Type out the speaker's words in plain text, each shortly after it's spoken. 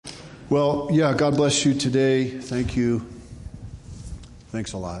Well, yeah, God bless you today. Thank you.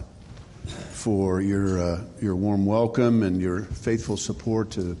 Thanks a lot for your warm welcome and your faithful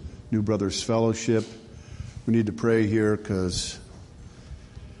support to New Brothers Fellowship. We need to pray here because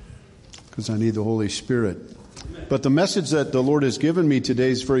I need the Holy Spirit. But the message that the Lord has given me today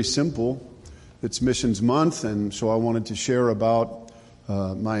is very simple. It's Missions Month, and so I wanted to share about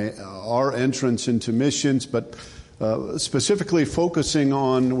our entrance into missions, but specifically focusing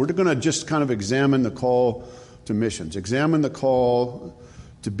on, we're going to just kind of examine the call to missions, examine the call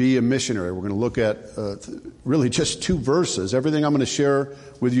to be a missionary. We're going to look at really just two verses. Everything I'm going to share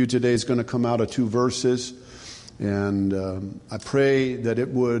with you today is going to come out of two verses, and I pray that it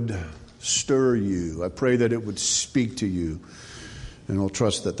would stir you. I pray that it would speak to you, and I'll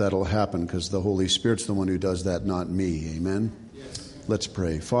trust that that'll happen because the Holy Spirit's the one who does that, not me. Amen? Yes. Let's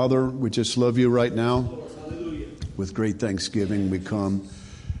pray. Father, we just love you right now. With great thanksgiving, we come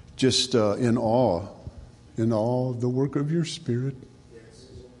just in awe of the work of your Spirit.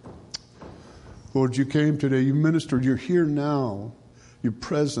 Lord, you came today, you ministered, you're here now. Your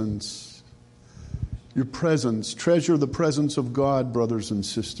presence. Treasure the presence of God, brothers and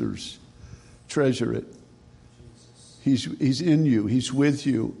sisters. Treasure it. He's in you. He's with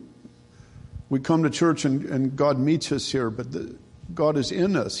you. We come to church and God meets us here, but God is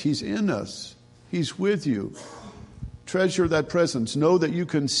in us. He's in us. He's with you. Treasure that presence. Know that you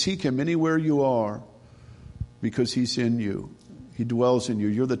can seek him anywhere you are because he's in you. He dwells in you.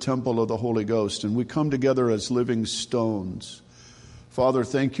 You're the temple of the Holy Ghost. And we come together as living stones. Father,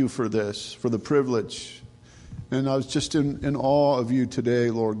 thank you for this, for the privilege. And I was just in awe of you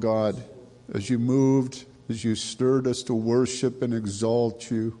today, Lord God, as you moved, as you stirred us to worship and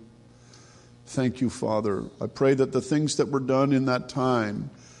exalt you. Thank you, Father. I pray that the things that were done in that time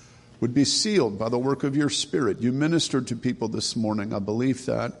would be sealed by the work of your Spirit. You ministered to people this morning. I believe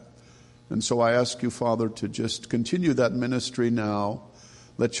that. And so I ask you, Father, to just continue that ministry now.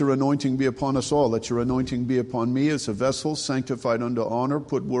 Let your anointing be upon us all. Let your anointing be upon me as a vessel sanctified unto honor.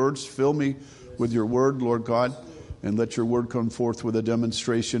 Put words, fill me with your word, Lord God, and let your word come forth with a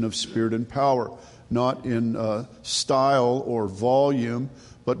demonstration of spirit and power, not in style or volume,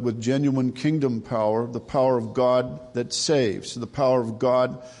 but with genuine kingdom power, the power of God that saves, the power of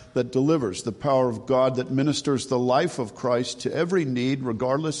God that delivers, the power of God that ministers the life of Christ to every need,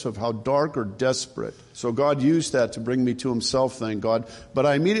 regardless of how dark or desperate. So God used that to bring me to himself, thank God. But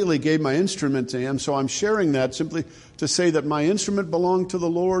I immediately gave my instrument to him, so I'm sharing that simply to say that my instrument belonged to the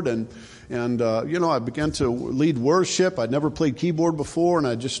Lord, and I began to lead worship. I'd never played keyboard before, and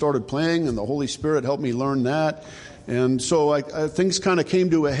I just started playing, and the Holy Spirit helped me learn that. And so things kind of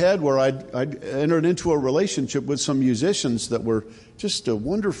came to a head where I'd entered into a relationship with some musicians that were just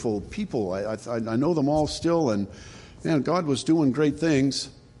wonderful people. I know them all still, and man, God was doing great things.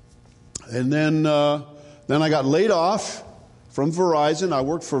 And then I got laid off from Verizon. I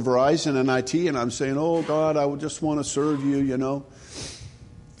worked for Verizon and IT, and I'm saying, oh, God, I would just want to serve you, you know.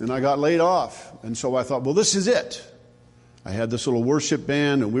 And I got laid off. And so I thought, well, this is it. I had this little worship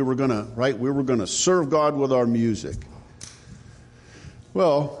band, and we were going to serve God with our music.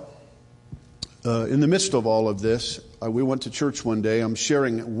 Well, in the midst of all of this, we went to church one day. I'm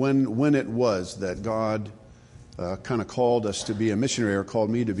sharing when it was that God kind of called us to be a missionary, or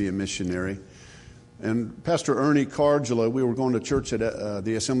called me to be a missionary. And Pastor Ernie Cardula, we were going to church at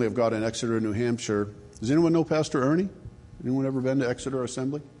the Assembly of God in Exeter, New Hampshire. Does anyone know Pastor Ernie? Anyone ever been to Exeter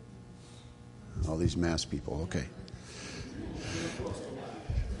Assembly? All these mass people, okay.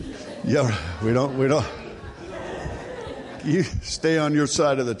 Yeah, we don't. You stay on your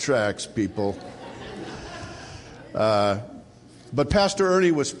side of the tracks, people. But Pastor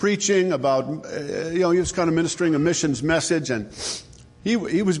Ernie was preaching about, he was kind of ministering a missions message, and he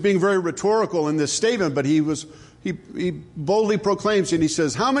was being very rhetorical in this statement, but he boldly proclaims, and he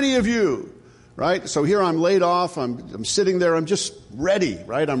says, how many of you, right? So here I'm laid off, I'm sitting there, I'm just ready,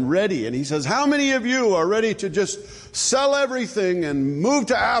 right? I'm ready. And he says, how many of you are ready to just sell everything and move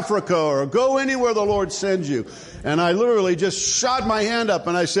to Africa or go anywhere the Lord sends you? And I literally just shot my hand up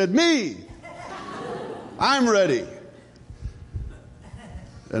and I said, me! I'm ready.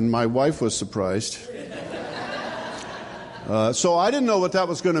 And my wife was surprised. So I didn't know what that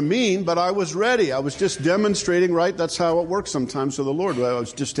was going to mean, but I was ready. I was just demonstrating, right? That's how it works sometimes with the Lord. I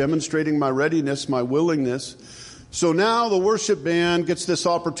was just demonstrating my readiness, my willingness. So now the worship band gets this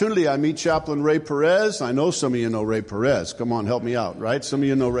opportunity. I meet Chaplain Ray Perez. I know some of you know Ray Perez. Come on, help me out, right? Some of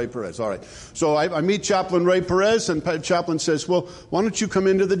you know Ray Perez. All right. So I meet Chaplain Ray Perez, and Chaplain says, well, why don't you come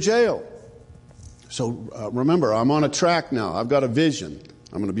into the jail? So remember, I'm on a track now. I've got a vision.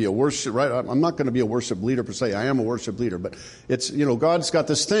 I'm going to be a worship, right? I'm not going to be a worship leader per se. I am a worship leader, but it's, God's got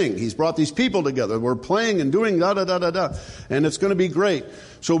this thing. He's brought these people together. We're playing and doing da-da-da-da-da. And it's going to be great.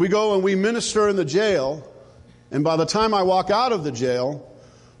 So we go and we minister in the jail. And by the time I walk out of the jail,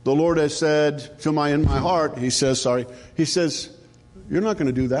 the Lord has said in my heart, He says, you're not going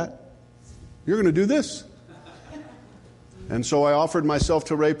to do that. You're going to do this. And so I offered myself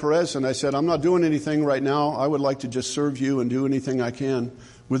to Ray Perez, and I said, I'm not doing anything right now. I would like to just serve you and do anything I can.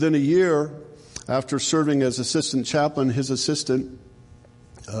 Within a year, after serving as assistant chaplain, his assistant,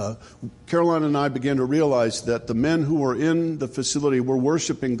 Caroline and I began to realize that the men who were in the facility were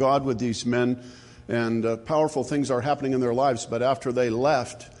worshiping God with these men, and powerful things are happening in their lives. But after they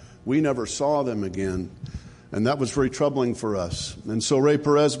left, we never saw them again. And that was very troubling for us. And so Ray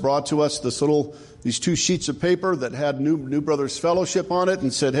Perez brought to us these 2 sheets of paper that had New Brothers Fellowship on it,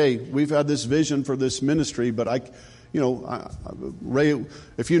 and said, hey, we've had this vision for this ministry, but Ray,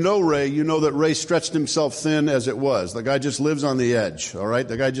 if you know Ray, you know that Ray stretched himself thin as it was. The guy just lives on the edge, all right?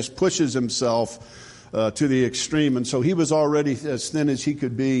 The guy just pushes himself to the extreme. And so he was already as thin as he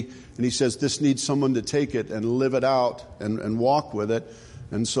could be. And he says, this needs someone to take it and live it out and walk with it.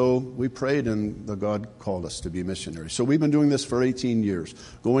 And so we prayed, and God called us to be missionaries. So we've been doing this for 18 years,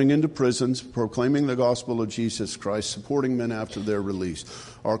 going into prisons, proclaiming the gospel of Jesus Christ, supporting men after their release.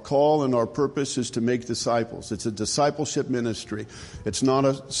 Our call and our purpose is to make disciples. It's a discipleship ministry. It's not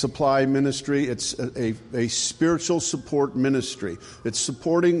a supply ministry. It's a spiritual support ministry. It's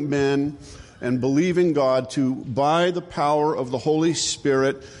supporting men and believing God to, by the power of the Holy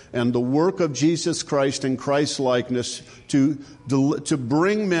Spirit and the work of Jesus Christ in Christ's likeness, to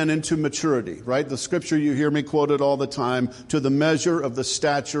bring men into maturity, right? The scripture you hear me quoted all the time, to the measure of the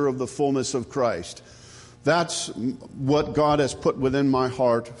stature of the fullness of Christ. That's what God has put within my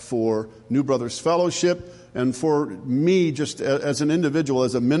heart for New Brothers Fellowship, and for me just as an individual,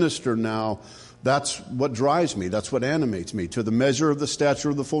 as a minister now. That's what drives me. That's what animates me, to the measure of the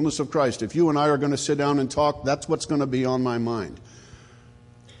stature of the fullness of Christ. If you and I are going to sit down and talk, that's what's going to be on my mind.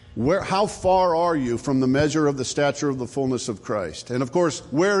 How far are you from the measure of the stature of the fullness of Christ? And of course,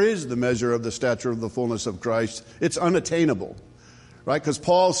 where is the measure of the stature of the fullness of Christ? It's unattainable, right? Because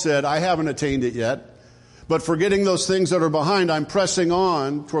Paul said, I haven't attained it yet. But forgetting those things that are behind, I'm pressing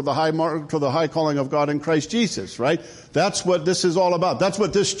on toward the high calling of God in Christ Jesus, right? That's what this is all about. That's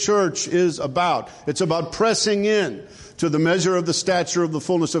what this church is about. It's about pressing in to the measure of the stature of the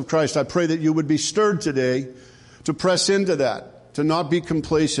fullness of Christ. I pray that you would be stirred today to press into that, to not be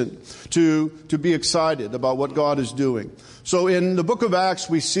complacent, to be excited about what God is doing. So in the book of Acts,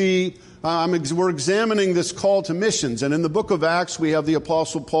 we see we're examining this call to missions. And in the book of Acts, we have the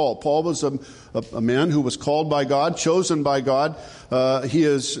Apostle Paul. Paul was a man who was called by God, chosen by God. He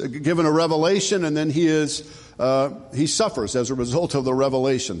is given a revelation, and then he suffers as a result of the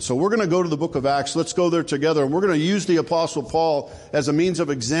revelation. So we're going to go to the book of Acts. Let's go there together. And we're going to use the Apostle Paul as a means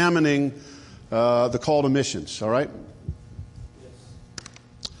of examining the call to missions. All right?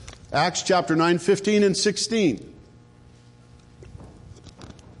 Acts chapter 9, 15 and 16.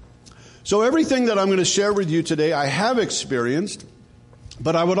 So everything that I'm going to share with you today, I have experienced,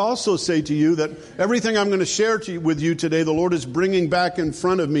 but I would also say to you that everything I'm going to share with you today, the Lord is bringing back in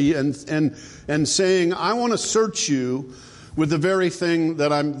front of me and saying, I want to search you with the very thing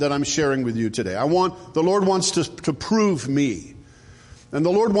that I'm sharing with you today. The Lord wants to prove me, and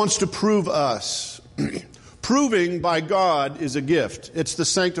the Lord wants to prove us. Proving by God is a gift. It's the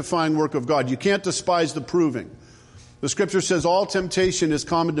sanctifying work of God. You can't despise the proving. The scripture says all temptation is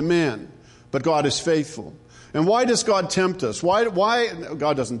common to man, but God is faithful. And why does God tempt us? Why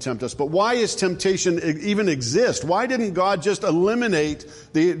God doesn't tempt us, but why is temptation even exist? Why didn't God just eliminate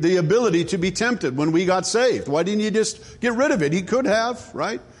the ability to be tempted when we got saved? Why didn't He just get rid of it? He could have,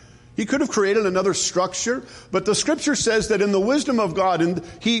 right? He could have created another structure, but the scripture says that in the wisdom of God, and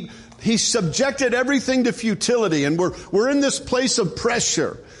He subjected everything to futility, and we're in this place of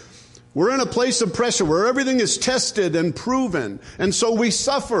pressure. We're in a place of pressure where everything is tested and proven. And so we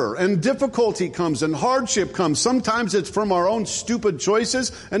suffer, and difficulty comes and hardship comes. Sometimes it's from our own stupid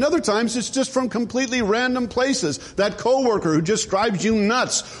choices, and other times it's just from completely random places. That coworker who just drives you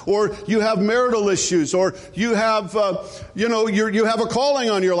nuts, or you have marital issues, or you have, you have a calling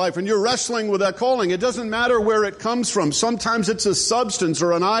on your life and you're wrestling with that calling. It doesn't matter where it comes from. Sometimes it's a substance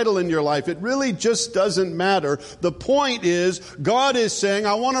or an idol in your life. It really just doesn't matter. The point is, God is saying,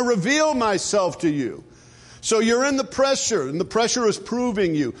 I want to reveal myself to you. So you're in the pressure, and the pressure is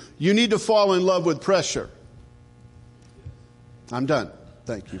proving you. You need to fall in love with pressure. I'm done.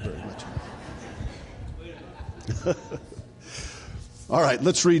 Thank you very much. All right,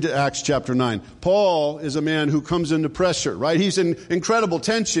 let's read Acts chapter 9. Paul is a man who comes into pressure, right? He's in incredible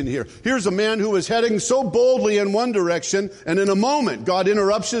tension here. Here's a man who is heading so boldly in one direction, and in a moment, God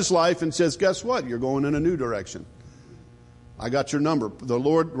interrupts his life and says, guess what? You're going in a new direction. I got your number. The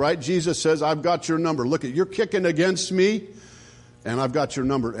Lord, right? Jesus says, I've got your number. Look, you're kicking against me, and I've got your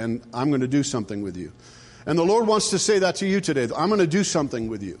number, and I'm going to do something with you. And the Lord wants to say that to you today. I'm going to do something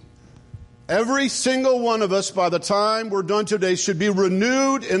with you. Every single one of us, by the time we're done today, should be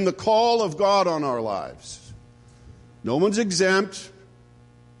renewed in the call of God on our lives. No one's exempt.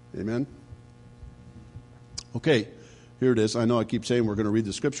 Amen. Okay, here it is. I know I keep saying we're going to read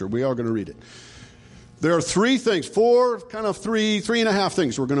the scripture. We are going to read it. There are three things, three and a half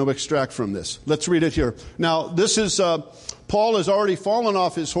things we're going to extract from this. Let's read it here. Now, this is, Paul has already fallen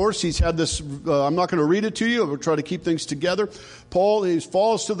off his horse. He's had this, I'm not going to read it to you. We'll try to keep things together. Paul, he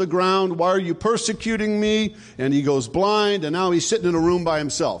falls to the ground. Why are you persecuting me? And he goes blind, and now he's sitting in a room by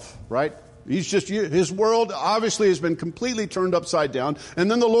himself, right? His world obviously has been completely turned upside down. And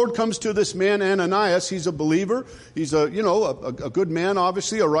then the Lord comes to this man, Ananias. He's a believer. He's a good man,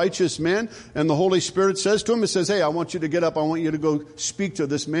 obviously, a righteous man. And the Holy Spirit says to him, it says, hey, I want you to get up. I want you to go speak to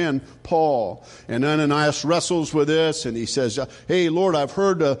this man, Paul. And Ananias wrestles with this, and he says, hey, Lord, I've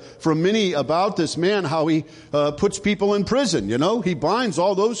heard from many about this man, how he puts people in prison. He binds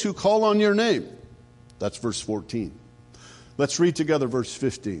all those who call on your name. That's verse 14. Let's read together verse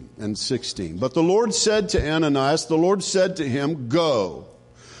 15 and 16. But the Lord said to Ananias, the Lord said to him, Go,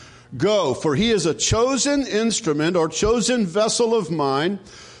 for he is a chosen instrument or chosen vessel of mine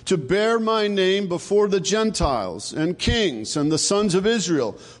to bear my name before the Gentiles and kings and the sons of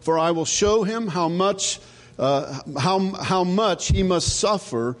Israel. For I will show him how much he must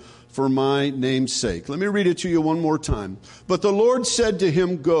suffer for my name's sake. Let me read it to you one more time. But the Lord said to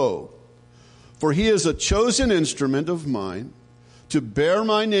him, Go. For he is a chosen instrument of mine to bear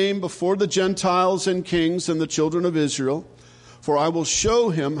my name before the Gentiles and kings and the children of Israel. For I will show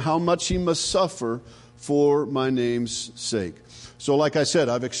him how much he must suffer for my name's sake. So like I said,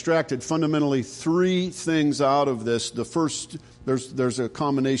 I've extracted fundamentally three things out of this. The first, there's a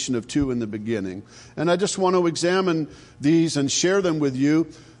combination of two in the beginning. And I just want to examine these and share them with you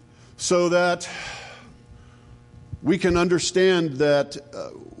so that we can understand that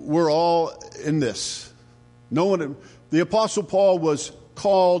we're all in this. The Apostle Paul was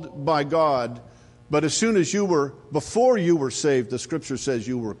called by God, but as soon as before you were saved, the Scripture says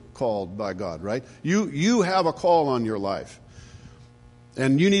you were called by God, right? You have a call on your life.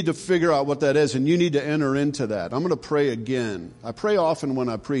 And you need to figure out what that is, and you need to enter into that. I'm going to pray again. I pray often when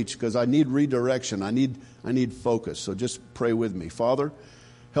I preach because I need redirection. I need focus. So just pray with me. Father,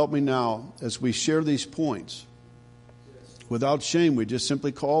 help me now as we share these points. Without shame, we just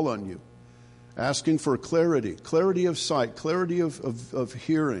simply call on you, asking for clarity of sight, clarity of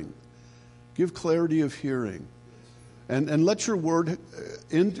hearing. Give clarity of hearing. And let your word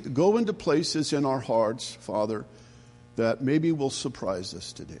go into places in our hearts, Father, that maybe will surprise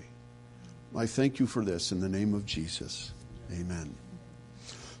us today. I thank you for this in the name of Jesus. Amen.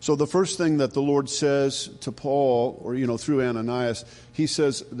 So the first thing that the Lord says to Paul, or through Ananias, he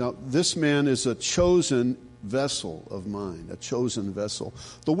says, now this man is a chosen vessel of mine, a chosen vessel.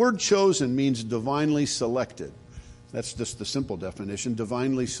 The word chosen means divinely selected. That's just the simple definition,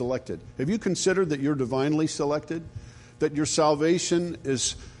 divinely selected. Have you considered that you're divinely selected? That your salvation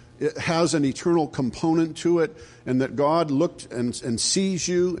it has an eternal component to it, and that God looked and sees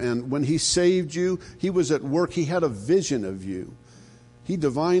you, and when he saved you, he was at work. He had a vision of you. He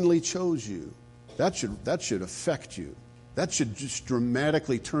divinely chose you. That should affect you. That should just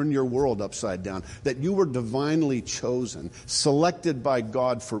dramatically turn your world upside down. That you were divinely chosen, selected by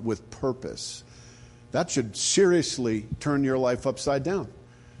God with purpose. That should seriously turn your life upside down.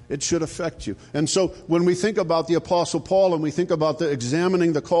 It should affect you. And so when we think about the Apostle Paul and we think about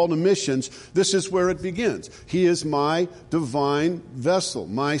examining the call to missions, this is where it begins. He is my divine vessel,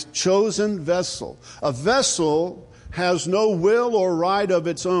 my chosen vessel. A vessel has no will or right of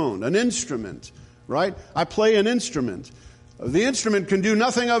its own. An instrument, right? I play an instrument. The instrument can do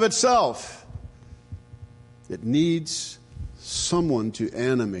nothing of itself. It needs someone to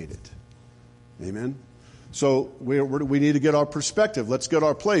animate it. Amen? So we need to get our perspective. Let's get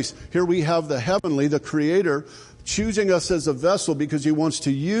our place. Here we have the heavenly, the Creator, choosing us as a vessel because he wants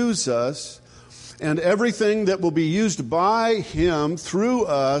to use us. And everything that will be used by him through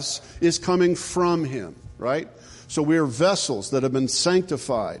us is coming from him, right? So we are vessels that have been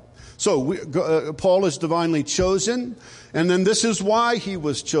sanctified. So Paul is divinely chosen, and then this is why he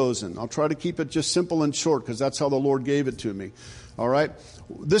was chosen. I'll try to keep it just simple and short because that's how the Lord gave it to me. All right?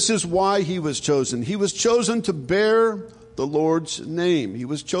 This is why he was chosen. He was chosen to bear the Lord's name. He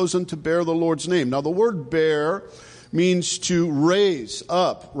was chosen to bear the Lord's name. Now, the word bear means to raise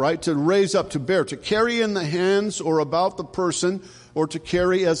up, right? To raise up, to bear, to carry in the hands or about the person, or to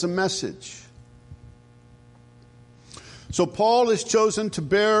carry as a message. So Paul is chosen to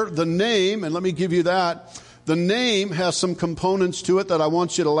bear the name, and let me give you that. The name has some components to it that I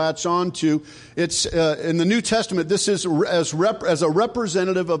want you to latch on to. It's in the New Testament, this is as a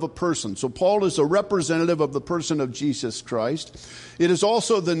representative of a person. So Paul is a representative of the person of Jesus Christ. It is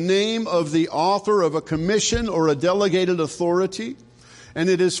also the name of the author of a commission or a delegated authority. And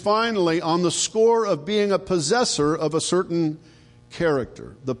it is finally on the score of being a possessor of a certain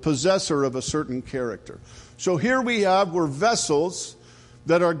character. The possessor of a certain character. So here we're vessels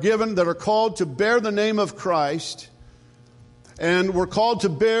that are called to bear the name of Christ, and we're called to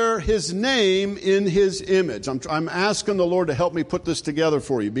bear His name in His image. I'm asking the Lord to help me put this together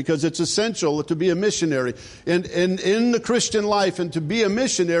for you, because it's essential to be a missionary. And in the Christian life, and to be a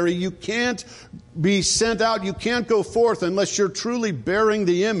missionary, you can't be sent out, you can't go forth unless you're truly bearing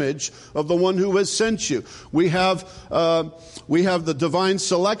the image of the one who has sent you. We have the divine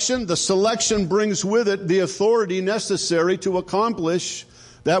selection. The selection brings with it the authority necessary to accomplish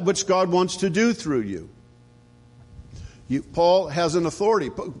that which God wants to do through you. Paul has an authority.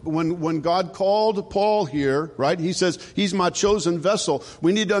 When God called Paul here, right, he says, he's my chosen vessel.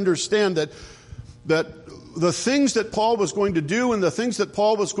 We need to understand that the things that Paul was going to do and the things that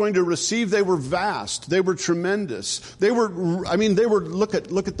Paul was going to receive, they were vast. They were tremendous. Look at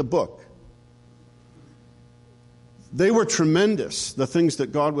the book. They were tremendous, the things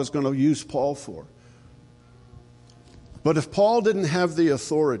that God was going to use Paul for. But if Paul didn't have the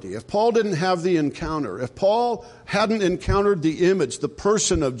authority, if Paul didn't have the encounter, if Paul hadn't encountered the image, the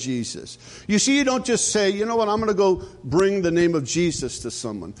person of Jesus, you see, you don't just say, you know what, I'm going to go bring the name of Jesus to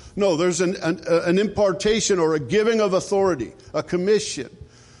someone. No, there's an impartation or a giving of authority, a commission.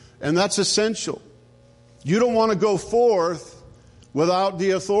 And that's essential. You don't want to go forth without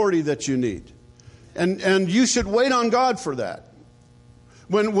the authority that you need. And you should wait on God for that.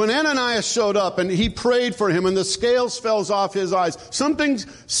 When Ananias showed up and he prayed for him and the scales fell off his eyes, something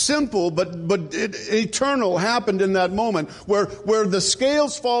simple but eternal happened in that moment where the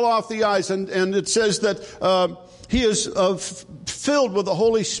scales fall off the eyes, and it says that he is filled with the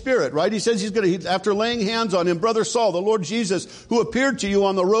Holy Spirit, right? He says after laying hands on him, Brother Saul, the Lord Jesus, who appeared to you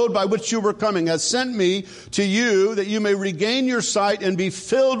on the road by which you were coming, has sent me to you that you may regain your sight and be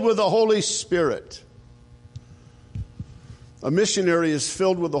filled with the Holy Spirit. A missionary is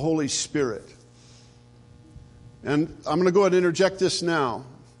filled with the Holy Spirit. And I'm going to go ahead and interject this now.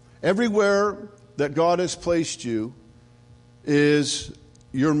 Everywhere that God has placed you is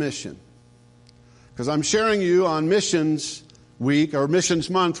your mission. Because I'm sharing you on Missions Week, or Missions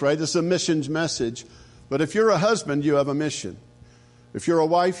Month, right? This is a missions message. But if you're a husband, you have a mission. If you're a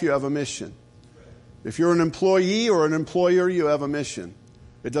wife, you have a mission. If you're an employee or an employer, you have a mission.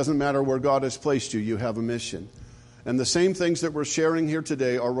 It doesn't matter where God has placed you, you have a mission. And the same things that we're sharing here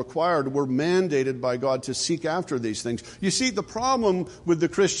today are required. We're mandated by God to seek after these things. You see, the problem with the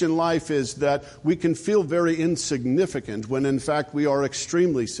Christian life is that we can feel very insignificant when in fact we are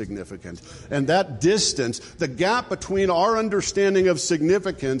extremely significant. And that distance, the gap between our understanding of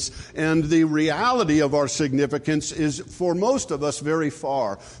significance and the reality of our significance is for most of us very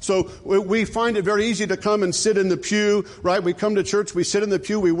far. So we find it very easy to come and sit in the pew, right? We come to church, we sit in the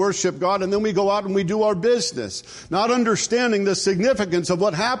pew, we worship God, and then we go out and we do our business. Not understanding the significance of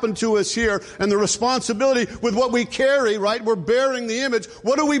what happened to us here and the responsibility with what we carry, right? We're bearing the image.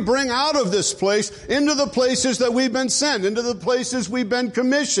 What do we bring out of this place into the places that we've been sent, into the places we've been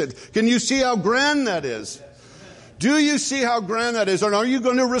commissioned? Can you see how grand that is? Do you see how grand that is? And are you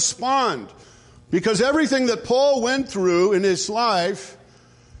going to respond? Because everything that Paul went through in his life,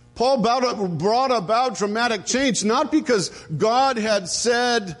 Paul brought about dramatic change, not because God had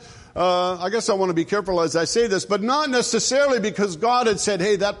said, I guess I want to be careful as I say this, but not necessarily because God had said,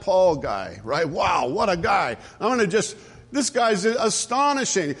 hey, that Paul guy, right? Wow, what a guy. This guy's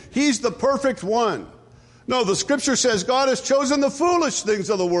astonishing. He's the perfect one. No, the scripture says God has chosen the foolish things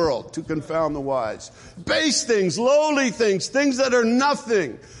of the world to confound the wise. Base things, lowly things, things that are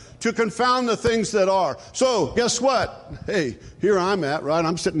nothing, to confound the things that are. So, guess what? Hey, here I'm at, right?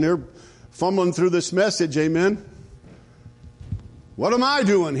 I'm sitting there fumbling through this message, amen? What am I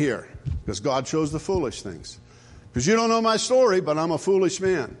doing here? Because God chose the foolish things. Because you don't know my story, but I'm a foolish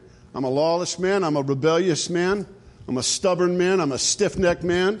man. I'm a lawless man. I'm a rebellious man. I'm a stubborn man. I'm a stiff-necked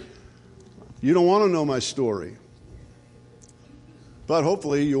man. You don't want to know my story. But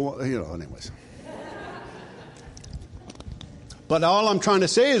hopefully anyways. But all I'm trying to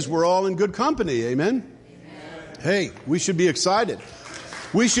say is we're all in good company, amen? Hey, we should be excited.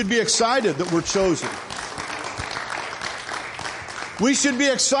 We should be excited that we're chosen. We should be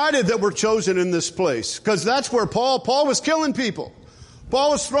excited that we're chosen in this place, because that's where Paul was killing people.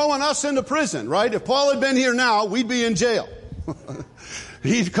 Paul was throwing us into prison, right? If Paul had been here now, we'd be in jail.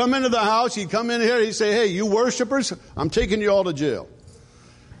 He'd come into the house, he'd come in here, he'd say, hey, you worshipers, I'm taking you all to jail.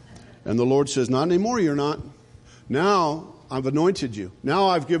 And the Lord says, not anymore, you're not. Now I've anointed you. Now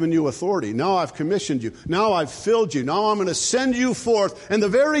I've given you authority. Now I've commissioned you. Now I've filled you. Now I'm going to send you forth. And the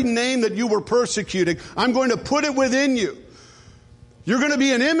very name that you were persecuting, I'm going to put it within you. You're going to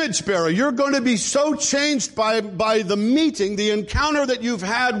be an image bearer. You're going to be so changed by the meeting, the encounter that you've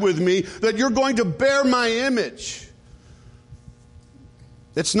had with me, that you're going to bear my image.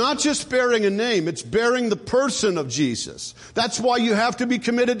 It's not just bearing a name, it's bearing the person of Jesus. That's why you have to be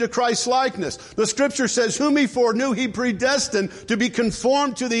committed to Christ's likeness. The scripture says, whom he foreknew, he predestined to be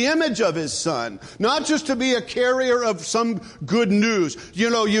conformed to the image of his Son. Not just to be a carrier of some good news.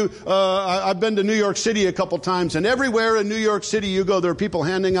 You know, I've been to New York City a couple times, and everywhere in New York City you go, there are people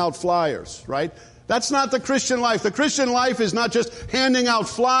handing out flyers, right? That's not the Christian life. The Christian life is not just handing out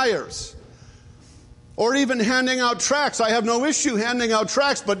flyers. Or even handing out tracts. I have no issue handing out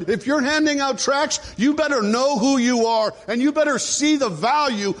tracts, but if you're handing out tracts, you better know who you are, and you better see the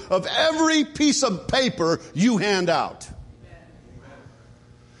value of every piece of paper you hand out.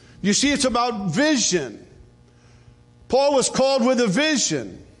 You see, it's about vision. Paul was called with a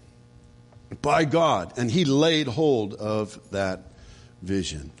vision by God, and he laid hold of that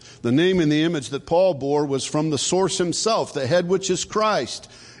vision. The name and the image that Paul bore was from the source himself, the head which is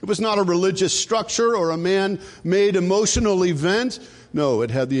Christ. It was not a religious structure or a man-made emotional event. No,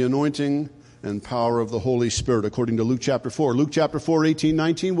 it had the anointing and power of the Holy Spirit, according to Luke chapter 4. Luke chapter 4, 18,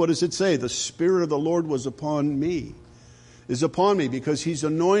 19, what does it say? The Spirit of the Lord was upon me, is upon me, because he's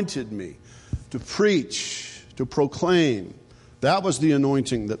anointed me to preach, to proclaim. That was the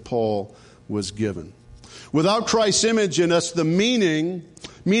anointing that Paul was given. Without Christ's image in us, the meaning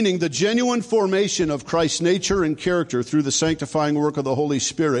the genuine formation of Christ's nature and character through the sanctifying work of the Holy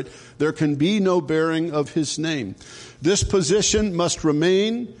Spirit, there can be no bearing of his name. This position must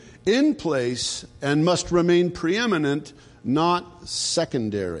remain in place and must remain preeminent, not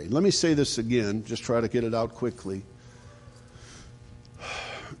secondary. Let me say this again, just try to get it out quickly.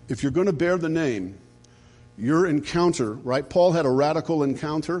 If you're going to bear the name, your encounter, right? Paul had a radical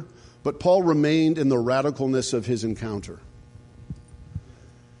encounter, but Paul remained in the radicalness of his encounter.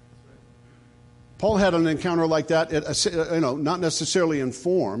 Paul had an encounter like that, not necessarily in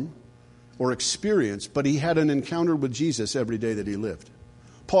form or experience, but he had an encounter with Jesus every day that he lived.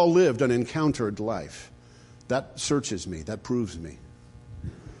 Paul lived an encountered life. That searches me. That proves me.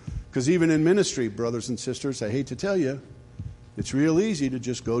 Because even in ministry, brothers and sisters, I hate to tell you, it's real easy to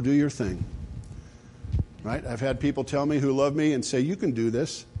just go do your thing. Right? I've had people tell me who love me and say, you can do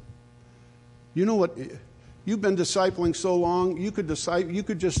this. You know what? You've been discipling so long, you could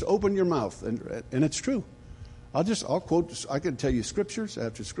just open your mouth, and it's true. I'll quote. I can tell you scriptures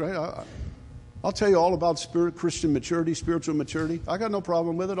after scripture. I'll tell you all about Christian maturity, spiritual maturity. I got no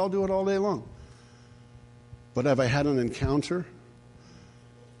problem with it. I'll do it all day long. But have I had an encounter?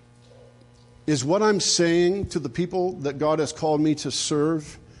 Is what I'm saying to the people that God has called me to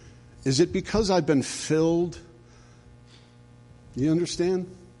serve, is it because I've been filled? You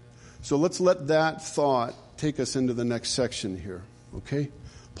understand? So let's let that thought take us into the next section here, okay?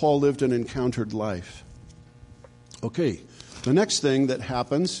 Paul lived an encountered life. Okay, the next thing that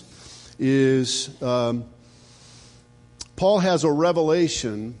happens is Paul has a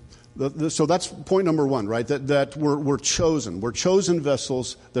revelation. So that's point number one, right? That we're chosen. We're chosen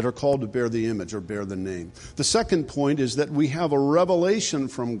vessels that are called to bear the image or bear the name. The second point is that we have a revelation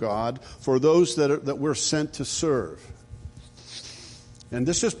from God for those that we're sent to serve. And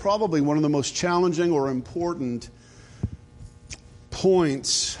this is probably one of the most challenging or important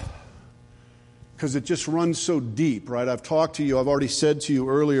points because it just runs so deep, right? I've already said to you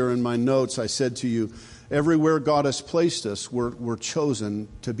earlier in my notes, I said to you, everywhere God has placed us, we're chosen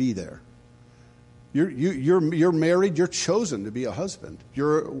to be there. You're married, you're chosen to be a husband.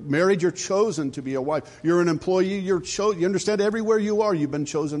 You're married, you're chosen to be a wife. You're an employee, you understand, everywhere you are, you've been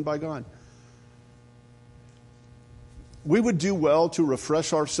chosen by God. We would do well to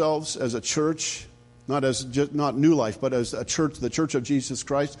refresh ourselves as a church, not New Life, but as a church, the Church of Jesus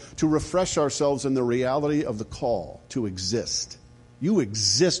Christ, to refresh ourselves in the reality of the call to exist. You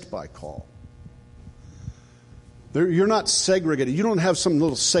exist by call. You're not segregated. You don't have some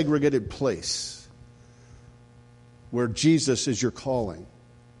little segregated place where Jesus is your calling.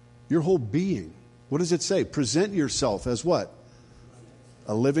 Your whole being. What does it say? Present yourself as what?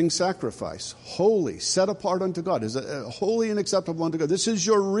 a living sacrifice, holy, set apart unto God, is holy and acceptable unto God. This is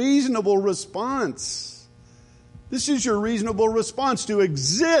your reasonable response. This is your reasonable response, to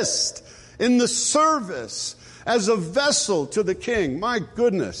exist in the service as a vessel to the King. My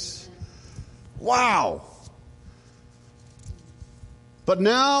goodness. Wow. But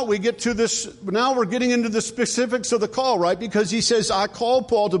now we get to this, now we're getting into the specifics of the call, right? Because he says, I call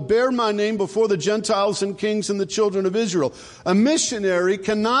Paul to bear my name before the Gentiles and kings and the children of Israel. A missionary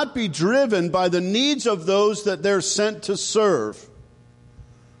cannot be driven by the needs of those that they're sent to serve.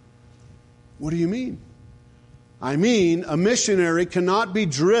 What do you mean? I mean, a missionary cannot be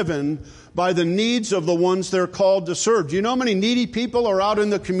driven by the needs of the ones they're called to serve. Do you know how many needy people are out in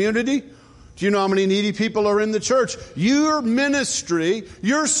the community? Do you know how many needy people are in the church? Your ministry,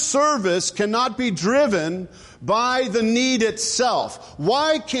 your service cannot be driven by the need itself.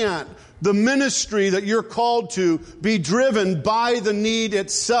 Why can't the ministry that you're called to be driven by the need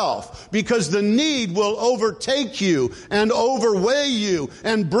itself? Because the need will overtake you and overweigh you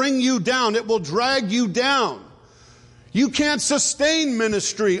and bring you down. It will drag you down. You can't sustain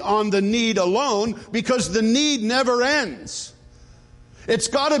ministry on the need alone because the need never ends. It's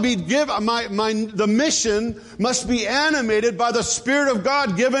got to be the mission must be animated by the Spirit of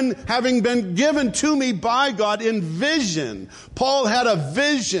God having been given to me by God in vision. Paul had a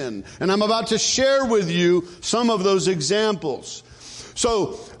vision, and I'm about to share with you some of those examples.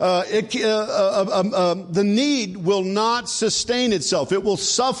 So, the need will not sustain itself. It will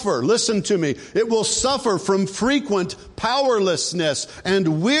suffer. Listen to me. It will suffer from frequent powerlessness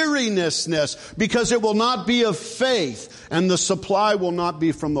and weariness because it will not be of faith, and the supply will not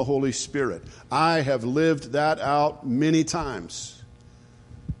be from the Holy Spirit. I have lived that out many times.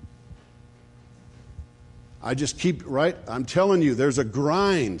 I just keep, right? I'm telling you, there's a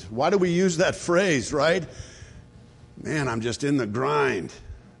grind. Why do we use that phrase, right? Man, I'm just in the grind.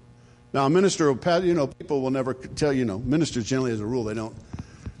 Now, a minister, people will never tell, ministers generally as a rule,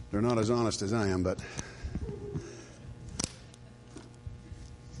 they're not as honest as I am,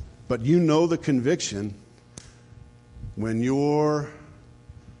 but you know the conviction when you're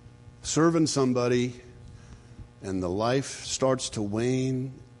serving somebody and the life starts to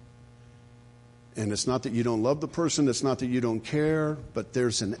wane. And it's not that you don't love the person, it's not that you don't care, but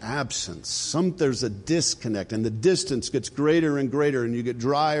there's an absence. There's a disconnect, and the distance gets greater and greater, and you get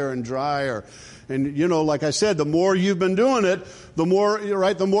drier and drier. And, like I said, the more you've been doing it, the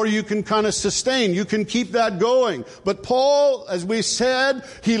more you can kind of sustain. You can keep that going. But Paul, as we said,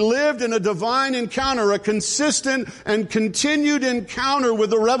 he lived in a divine encounter, a consistent and continued encounter with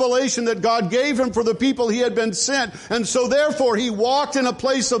the revelation that God gave him for the people he had been sent. And so therefore, he walked in a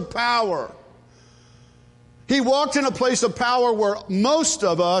place of power. He walked in a place of power where most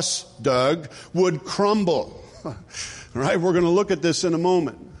of us, Doug, would crumble. Right? We're going to look at this in a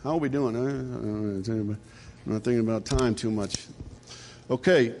moment. How are we doing? I'm not thinking about time too much.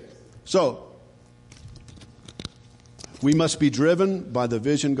 Okay, so we must be driven by the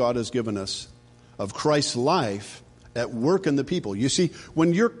vision God has given us of Christ's life at work in the people. You see,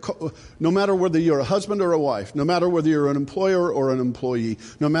 when no matter whether you're a husband or a wife, no matter whether you're an employer or an employee,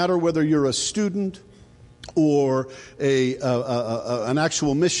 no matter whether you're a student or an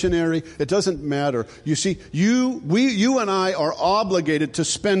actual missionary, it doesn't matter. You see, you and I are obligated to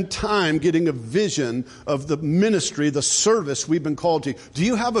spend time getting a vision of the ministry, the service we've been called to. Do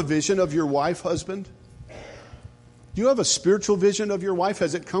you have a vision of your wife, husband? Do you have a spiritual vision of your wife?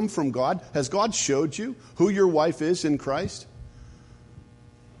 Has it come from God? Has God showed you who your wife is in Christ?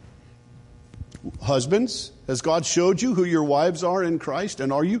 Husbands, has God showed you who your wives are in Christ?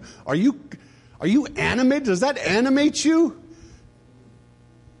 And are you animated? Does that animate you?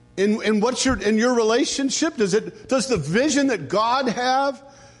 In your relationship? Does the vision that God have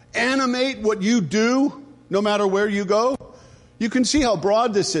animate what you do no matter where you go? You can see how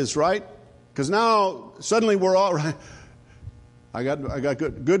broad this is, right? Because now suddenly we're all right. I got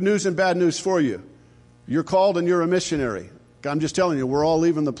good news and bad news for you. You're called and you're a missionary. I'm just telling you, we're all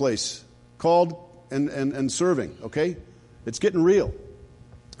leaving the place. Called and serving, okay? It's getting real.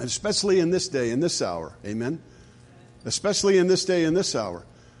 And especially in this day, in this hour. Amen? Especially in this day, in this hour.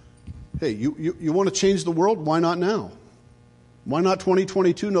 Hey, you want to change the world? Why not now? Why not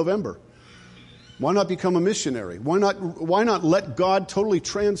 2022 November? Why not become a missionary? Why not let God totally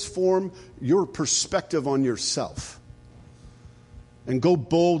transform your perspective on yourself? And go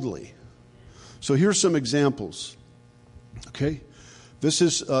boldly. So here's some examples. Okay? This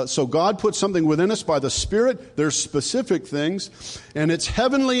is, so God put something within us by the Spirit. There's specific things. And it's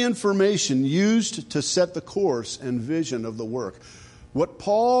heavenly information used to set the course and vision of the work. What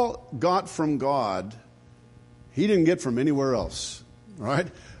Paul got from God, he didn't get from anywhere else. All right?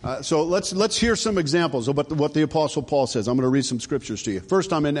 So let's hear some examples of what the Apostle Paul says. I'm going to read some scriptures to you.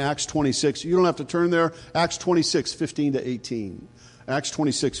 First, I'm in Acts 26. You don't have to turn there. Acts 26, 15 to 18. Acts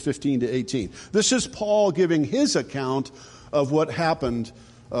 26, 15 to 18. This is Paul giving his account of what happened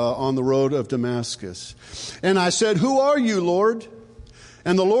on the road of Damascus. And I said, "Who are you, Lord?"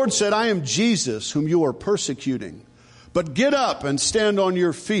 And the Lord said, "I am Jesus, whom you are persecuting. But get up and stand on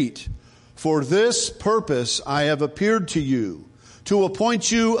your feet. For this purpose I have appeared to you, to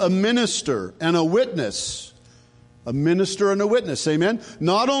appoint you a minister and a witness." A minister and a witness, amen?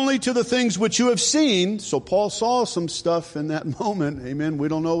 "Not only to the things which you have seen." So Paul saw some stuff in that moment, amen? We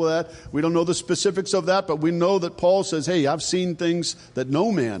don't know that. We don't know the specifics of that, but we know that Paul says, hey, I've seen things that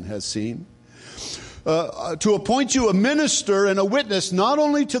no man has seen. "To appoint you a minister and a witness, not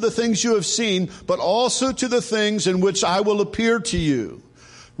only to the things you have seen, but also to the things in which I will appear to you,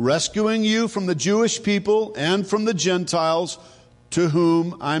 rescuing you from the Jewish people and from the Gentiles to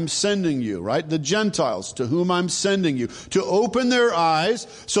whom I'm sending you," right? The Gentiles to whom I'm sending you, "to open their eyes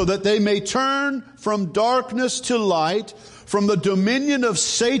so that they may turn from darkness to light, from the dominion of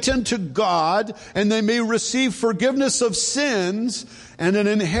Satan to God, and they may receive forgiveness of sins and an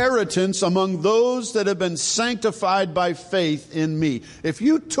inheritance among those that have been sanctified by faith in me." If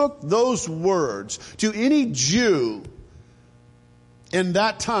you took those words to any Jew in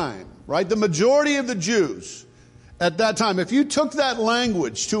that time, right? The majority of the Jews at that time, if you took that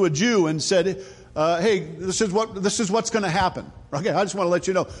language to a Jew and said, hey, this is what's going to happen. Okay, I just want to let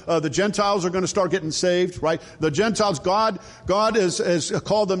you know, the Gentiles are going to start getting saved, right? The Gentiles, God has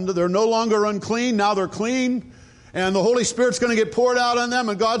called them, they're no longer unclean, now they're clean. And the Holy Spirit's going to get poured out on them,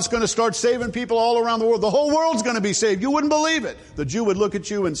 and God's going to start saving people all around the world. The whole world's going to be saved. You wouldn't believe it. The Jew would look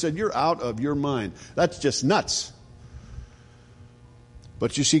at you and say, "You're out of your mind. That's just nuts."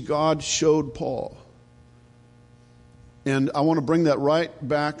 But you see, God showed Paul. And I want to bring that right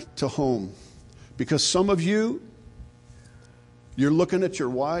back to home. Because some of you, you're looking at your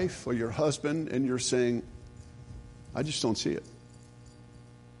wife or your husband and you're saying, "I just don't see it.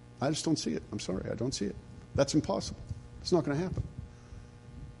 I just don't see it. I'm sorry, I don't see it. That's impossible. It's not going to happen."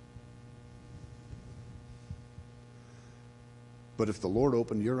 But if the Lord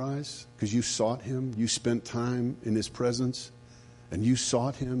opened your eyes, because you sought Him, you spent time in His presence, and you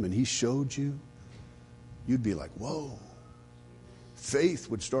sought Him and He showed you, you'd be like, whoa. Faith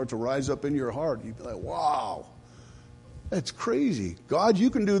would start to rise up in your heart. You'd be like, wow, that's crazy. God,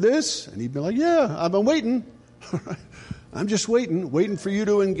 you can do this? And He'd be like, yeah, I've been waiting. I'm just waiting for you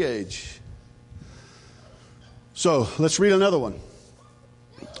to engage. So let's read another one.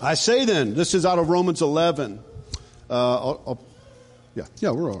 "I say then," this is out of Romans 11. We're all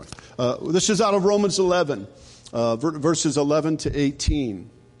right. This is out of Romans 11, verses 11 to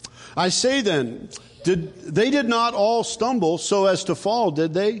 18. "I say then, they did not all stumble so as to fall,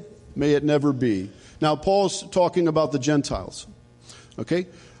 did they? May it never be." Now, Paul's talking about the Gentiles. Okay?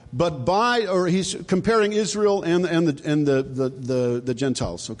 But he's comparing Israel and the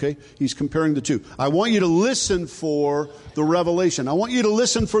Gentiles, okay? He's comparing the two. I want you to listen for the revelation. I want you to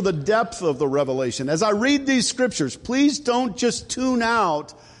listen for the depth of the revelation. As I read these scriptures, please don't just tune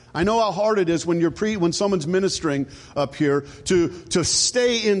out. I know how hard it is when someone's ministering up here to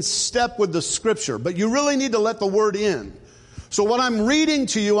stay in step with the scripture, but you really need to let the word in. So what I'm reading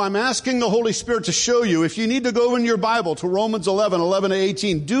to you, I'm asking the Holy Spirit to show you. If you need to go in your Bible to Romans 11 to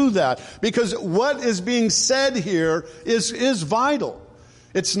 18, do that. Because what is being said here is vital.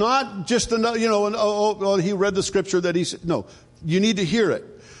 It's not just, he read the scripture that no, you need to hear it.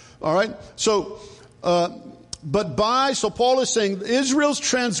 All right? So Paul is saying, Israel's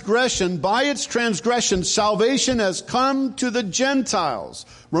transgression, by its transgression, salvation has come to the Gentiles.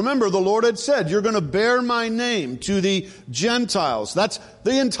 Remember, the Lord had said, you're going to bear my name to the Gentiles. That's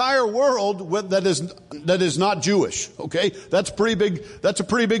the entire world that is not Jewish. Okay? That's a pretty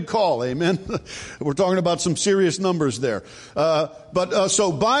big call. Amen. We're talking about some serious numbers there.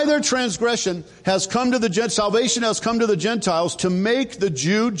 So by their transgression salvation has come to the Gentiles to make the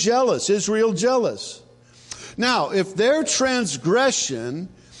Jew jealous, Israel jealous. Now, if their transgression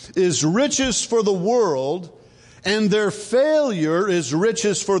is riches for the world, and their failure is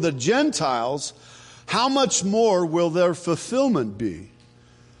riches for the Gentiles, how much more will their fulfillment be?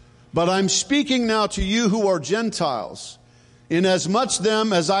 But I'm speaking now to you who are Gentiles. Inasmuch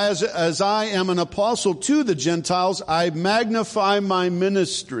them as I am an apostle to the Gentiles, I magnify my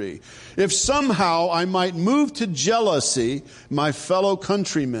ministry. If somehow I might move to jealousy my fellow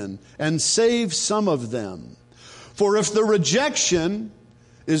countrymen and save some of them. For if the rejection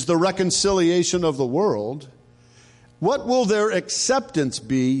is the reconciliation of the world, what will their acceptance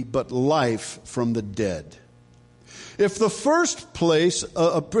be but life from the dead? If the first place, if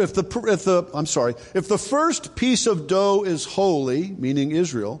the first piece of dough is holy, meaning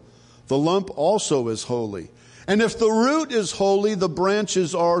Israel, the lump also is holy. And if the root is holy, the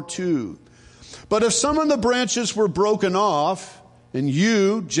branches are too. But if some of the branches were broken off, and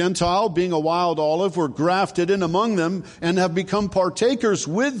you, Gentile, being a wild olive, were grafted in among them and have become partakers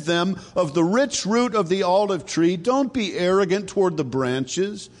with them of the rich root of the olive tree, don't be arrogant toward the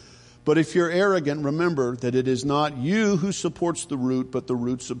branches. But if you're arrogant, remember that it is not you who supports the root, but the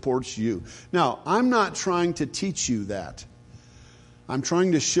root supports you. Now, I'm not trying to teach you that. I'm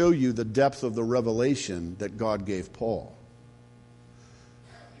trying to show you the depth of the revelation that God gave Paul.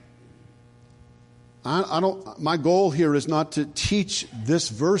 My goal here is not to teach this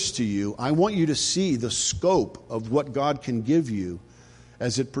verse to you. I want you to see the scope of what God can give you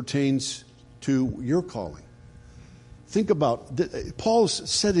as it pertains to your calling. Think about,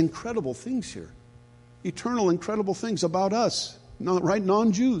 Paul's said incredible things here. Eternal, incredible things about us, right?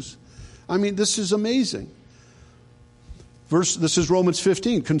 Non-Jews. I mean, this is amazing. This is Romans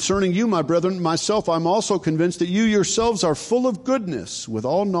 15. Concerning you, my brethren, myself, I'm also convinced that you yourselves are full of goodness, with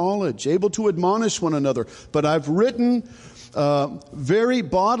all knowledge, able to admonish one another. But I've written very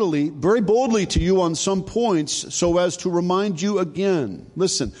boldly to you on some points, so as to remind you again.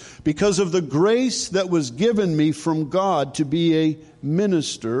 Listen, because of the grace that was given me from God to be a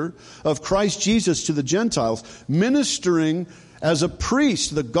minister of Christ Jesus to the Gentiles, ministering as a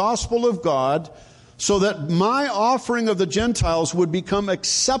priest the gospel of God, so that my offering of the Gentiles would become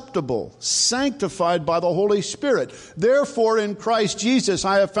acceptable, sanctified by the Holy Spirit. Therefore, in Christ Jesus,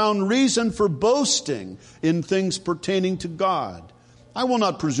 I have found reason for boasting in things pertaining to God. I will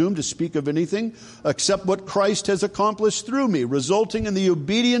not presume to speak of anything except what Christ has accomplished through me, resulting in the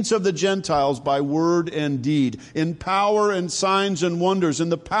obedience of the Gentiles by word and deed, in power and signs and wonders, in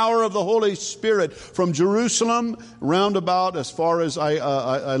the power of the Holy Spirit, from Jerusalem round about as far as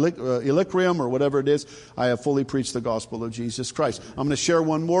Illyricum or whatever it is, I have fully preached the gospel of Jesus Christ. I'm going to share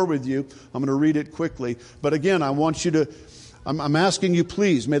one more with you. I'm going to read it quickly. But again, I want you to... I'm asking you,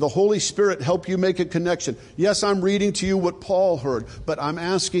 please, may the Holy Spirit help you make a connection. Yes, I'm reading to you what Paul heard, but I'm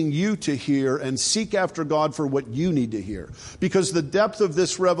asking you to hear and seek after God for what you need to hear. Because the depth of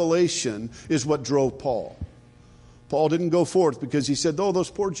this revelation is what drove Paul. Paul didn't go forth because he said, oh, those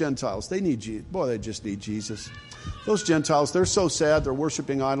poor Gentiles, they need Jesus. Boy, they just need Jesus. Those Gentiles, they're so sad, they're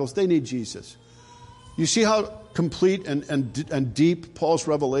worshiping idols, they need Jesus. You see how complete and deep Paul's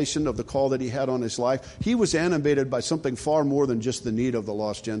revelation of the call that he had on his life? He was animated by something far more than just the need of the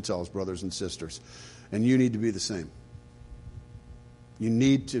lost Gentiles, brothers and sisters. And you need to be the same. You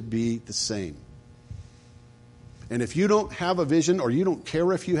need to be the same. And if you don't have a vision, or you don't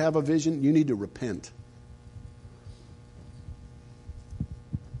care if you have a vision, you need to repent.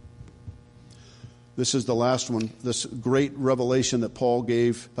 This is the last one, this great revelation that Paul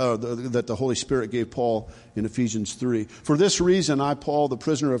gave, that the Holy Spirit gave Paul in Ephesians 3. For this reason, I, Paul, the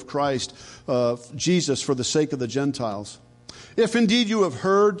prisoner of Christ, Jesus, for the sake of the Gentiles. If indeed you have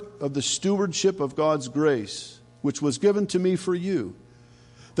heard of the stewardship of God's grace, which was given to me for you,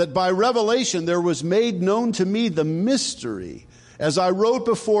 that by revelation there was made known to me the mystery, as I wrote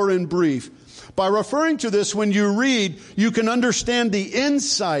before in brief. By referring to this, when you read, you can understand the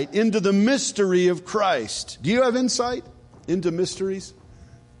insight into the mystery of Christ. Do you have insight into mysteries?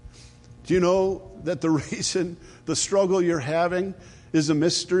 Do you know that the reason the struggle you're having is a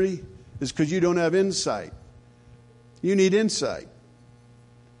mystery is because you don't have insight? You need insight.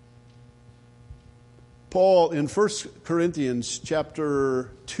 Paul, in 1 Corinthians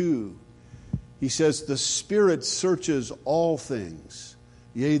chapter 2, he says, the Spirit searches all things,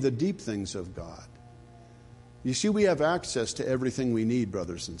 yea, the deep things of God. You see, we have access to everything we need,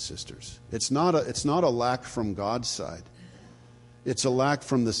 brothers and sisters. It's not a lack from God's side. It's a lack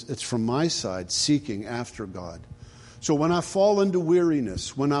from this. It's from my side, seeking after God. So when I fall into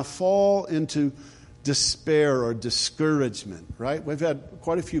weariness, when I fall into despair or discouragement, right? We've had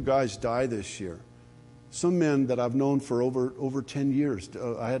quite a few guys die this year. Some men that I've known for over 10 years.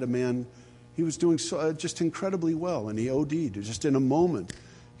 I had a man, he was doing just incredibly well, and he OD'd just in a moment.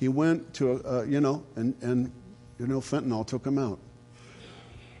 He went to, and fentanyl took him out.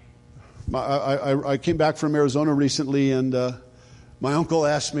 I came back from Arizona recently, and my uncle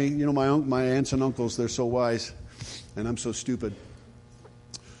asked me, my aunts and uncles, they're so wise, and I'm so stupid.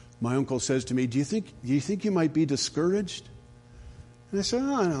 My uncle says to me, do you think you might be discouraged? And I said,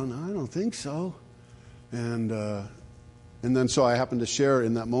 I don't know, I don't think so. And then so I happened to share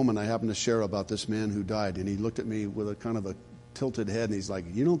in that moment, about this man who died. And he looked at me with a kind of a tilted head, and he's like,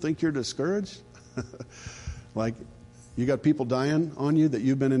 you don't think you're discouraged? Like, you got people dying on you that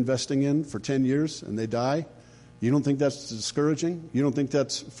you've been investing in for 10 years, and they die, You don't think that's discouraging? You don't think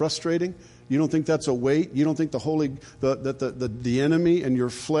that's frustrating? You don't think that's a weight? You don't think the enemy and your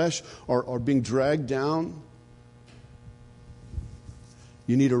flesh are being dragged down?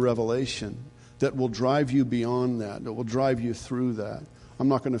 You need a revelation that will drive you beyond that will drive you through that. I'm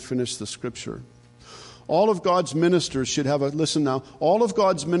not going to finish the scripture. All of God's ministers should have all of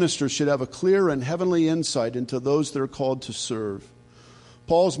God's ministers should have a clear and heavenly insight into those they're called to serve.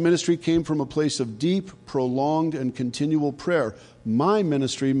 Paul's ministry came from a place of deep, prolonged, and continual prayer. My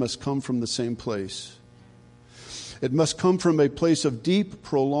ministry must come from the same place. It must come from a place of deep,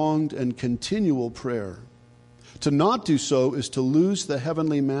 prolonged, and continual prayer. To not do so is to lose the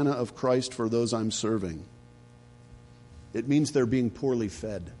heavenly manna of Christ for those I'm serving. It means they're being poorly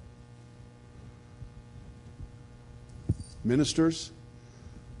fed. Ministers,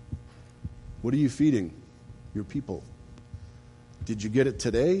 what are you feeding your people? Did you get it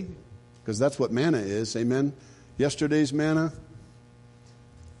today? Because that's what manna is, amen? Yesterday's manna,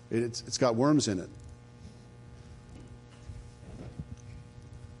 it's got worms in it.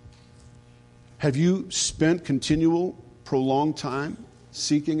 Have you spent continual, prolonged time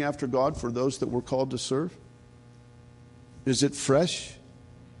seeking after God for those that we're called to serve? Is it fresh?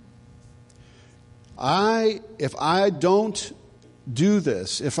 If I don't do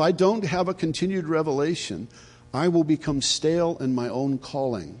this, if I don't have a continued revelation, I will become stale in my own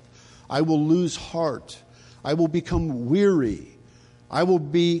calling. I will lose heart. I will become weary. I will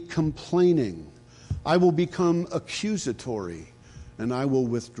be complaining. I will become accusatory, and I will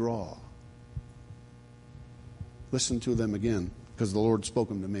withdraw. Listen to them again, because the Lord spoke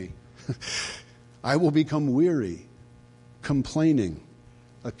them to me. I will become weary, complaining,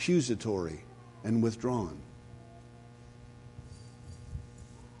 accusatory, and withdrawn.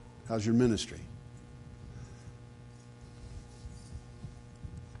 How's your ministry?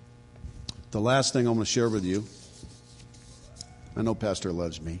 The last thing I'm going to share with you, I know Pastor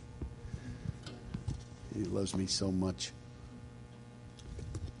loves me. He loves me so much.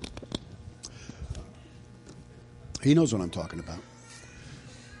 He knows what I'm talking about.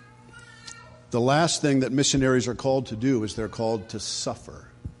 The last thing that missionaries are called to do is they're called to suffer.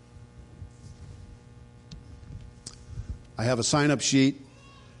 I have a sign-up sheet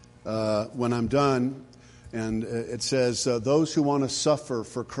when I'm done, and it says, those who want to suffer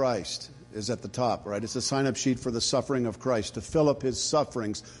for Christ is at the top, right? It's a sign-up sheet for the suffering of Christ, to fill up his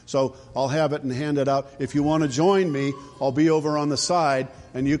sufferings. So I'll have it and hand it out. If you want to join me, I'll be over on the side,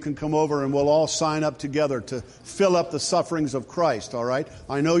 and you can come over and we'll all sign up together to fill up the sufferings of Christ, all right?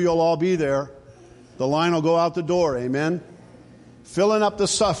 I know you'll all be there. The line will go out the door, amen? Filling up the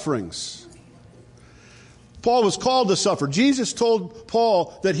sufferings. Paul was called to suffer. Jesus told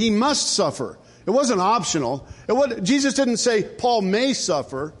Paul that he must suffer. It wasn't optional. Jesus didn't say Paul may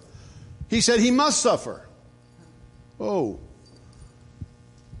suffer. He said he must suffer. Oh.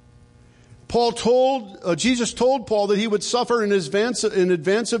 Jesus told Paul that he would suffer in advance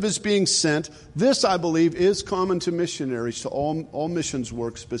of his being sent. This, I believe, is common to missionaries, to all missions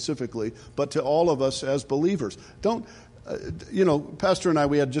work specifically, but to all of us as believers. Pastor and I,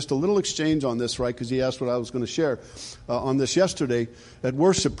 we had just a little exchange on this, right? Because he asked what I was going to share on this yesterday at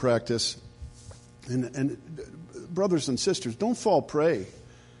worship practice. And brothers and sisters, don't fall prey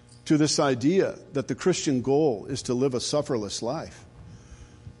to this idea that the Christian goal is to live a sufferless life.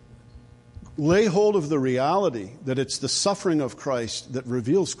 Lay hold of the reality that it's the suffering of Christ that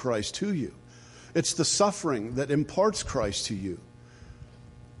reveals Christ to you. It's the suffering that imparts Christ to you.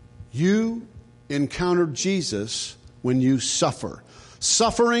 You encountered Jesus when you suffer.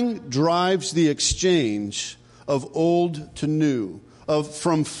 Suffering drives the exchange of old to new,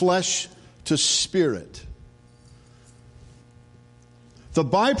 from flesh to spirit. The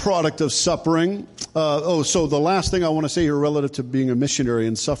byproduct of suffering, so the last thing I want to say here relative to being a missionary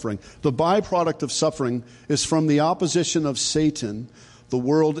and suffering. The byproduct of suffering is from the opposition of Satan, the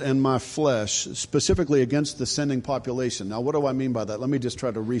world, and my flesh, specifically against the sending population. Now, what do I mean by that? Let me just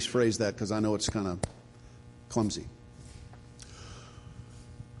try to rephrase that because I know it's kind of clumsy.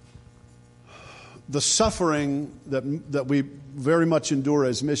 The suffering that we very much endure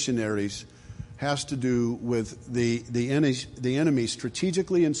as missionaries has to do with the enemy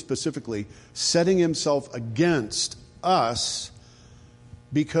strategically and specifically setting himself against us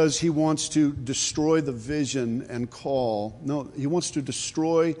because he wants to destroy the vision and call. No, he wants to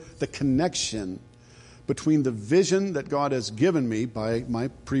destroy the connection between the vision that God has given me by my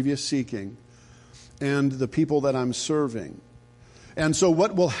previous seeking and the people that I'm serving. And so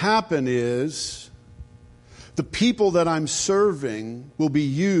what will happen is the people that I'm serving will be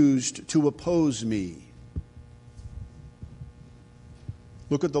used to oppose me.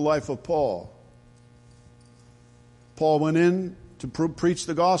 Look at the life of Paul. Paul went in to preach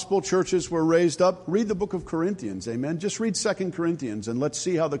the gospel. Churches were raised up. Read the book of Corinthians, amen? Just read 2 Corinthians and let's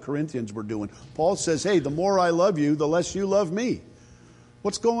see how the Corinthians were doing. Paul says, hey, the more I love you, the less you love me.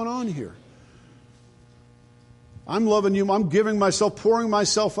 What's going on here? I'm loving you. I'm giving myself, pouring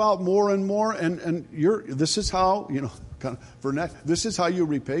myself out more and more. And this is how, this is how you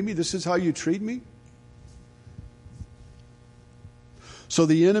repay me. This is how you treat me. So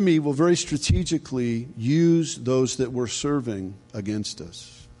the enemy will very strategically use those that we're serving against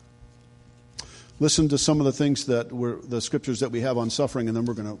us. Listen to some of the things the scriptures that we have on suffering, and then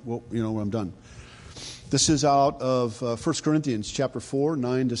we're going to, I'm done. This is out of 1 Corinthians chapter 4,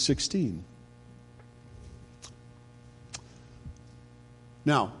 9 to 16.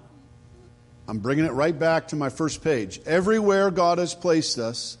 Now, I'm bringing it right back to my first page. Everywhere God has placed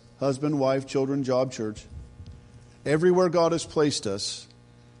us, husband, wife, children, job, church, everywhere God has placed us,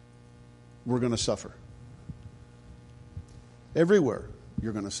 we're going to suffer. Everywhere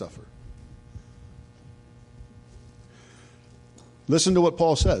you're going to suffer. Listen to what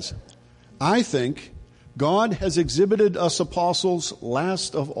Paul says. I think God has exhibited us apostles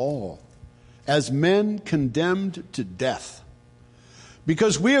last of all, as men condemned to death,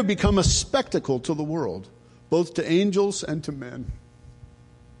 because we have become a spectacle to the world, both to angels and to men.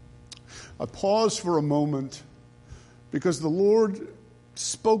 I pause for a moment because the Lord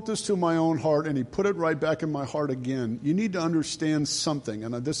spoke this to my own heart and He put it right back in my heart again. You need to understand something,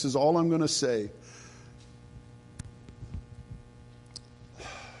 and this is all I'm going to say.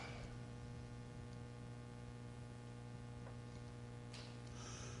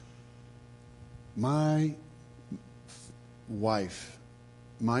 My wife,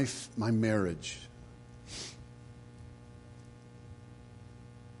 my marriage,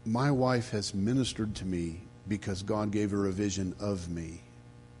 my wife has ministered to me because God gave her a vision of me.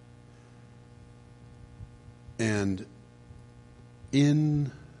 And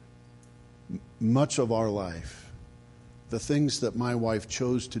in much of our life, the things that my wife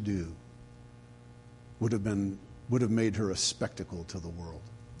chose to do would have made her a spectacle to the world.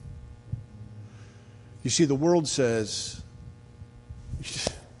 You see, the world says,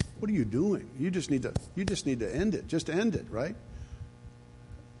 what are you doing? You just need to end it. Just end it, right?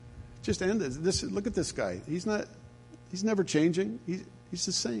 Just end it. Look at this guy. He's never changing. He's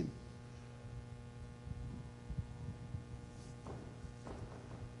the same.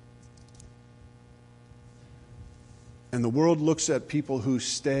 And the world looks at people who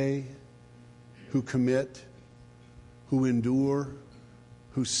stay, who commit, who endure,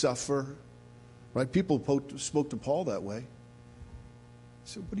 who suffer. Right? People spoke to Paul that way. He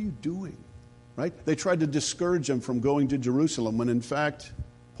said, what are you doing? Right? They tried to discourage him from going to Jerusalem when in fact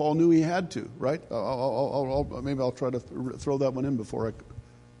Paul knew he had to, right? Maybe I'll try to throw that one in before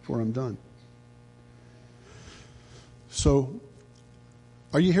I'm done. So,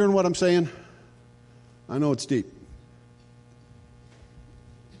 are you hearing what I'm saying? I know it's deep.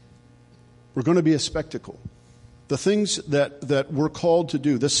 We're going to be a spectacle. The things that we're called to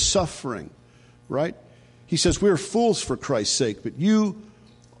do, the suffering, right? He says, we are fools for Christ's sake, but you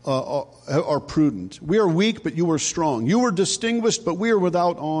are prudent. We are weak, but you are strong. You are distinguished, but we are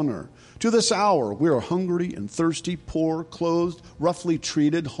without honor. To this hour, we are hungry and thirsty, poor, clothed, roughly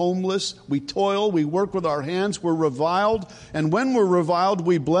treated, homeless. We toil, we work with our hands, we're reviled. And when we're reviled,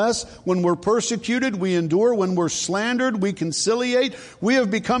 we bless. When we're persecuted, we endure. When we're slandered, we conciliate. We have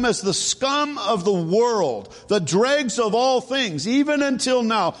become as the scum of the world, the dregs of all things, even until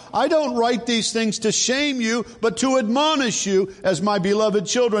now. I don't write these things to shame you, but to admonish you as my beloved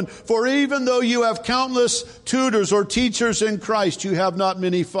children. For even though you have countless tutors or teachers in Christ, you have not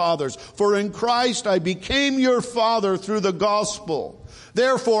many fathers. For in Christ I became your father through the gospel.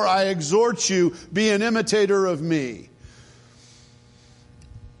 Therefore I exhort you, be an imitator of me.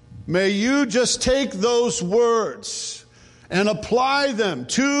 May you just take those words and apply them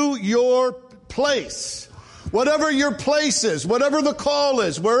to your place. Whatever your place is, whatever the call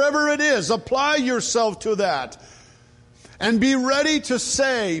is, wherever it is, apply yourself to that. And be ready to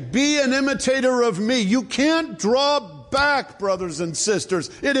say, be an imitator of me. You can't draw back, brothers and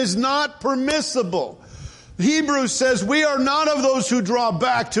sisters. It is not permissible. Hebrews says we are not of those who draw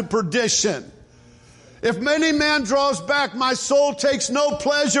back to perdition. If any man draws back, my soul takes no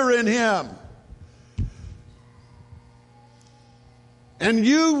pleasure in him. And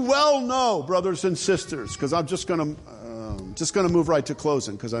you well know, brothers and sisters, because I'm just going to move right to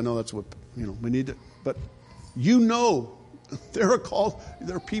closing, because I know that's what we need to. But you know, there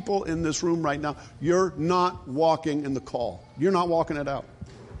are people in this room right now. You're not walking in the call. You're not walking it out.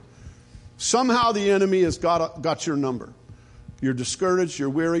 Somehow the enemy has got your number. You're discouraged, you're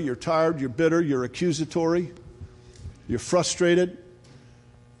weary, you're tired, you're bitter, you're accusatory. You're frustrated.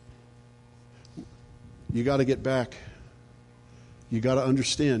 You got to get back. You got to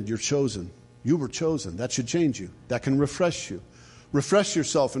understand you're chosen. You were chosen. That should change you. That can refresh you. Refresh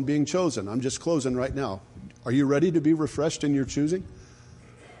yourself in being chosen. I'm just closing right now. Are you ready to be refreshed in your choosing?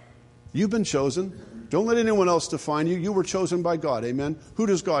 You've been chosen. Don't let anyone else define you. You were chosen by God. Amen. Who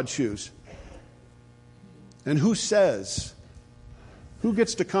does God choose? And who says? Who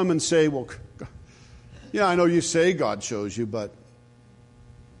gets to come and say, well, yeah, I know you say God chose you, but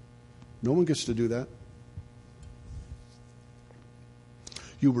no one gets to do that.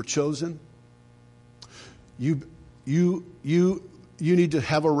 You were chosen. You need to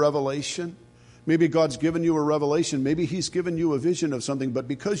have a revelation. Maybe God's given you a revelation. Maybe He's given you a vision of something, but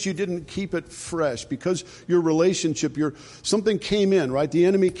because you didn't keep it fresh, because your relationship, something came in, right? The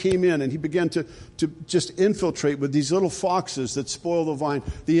enemy came in and he began to just infiltrate with these little foxes that spoil the vine.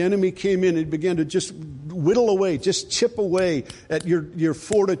 The enemy came in and began to just whittle away, just chip away at your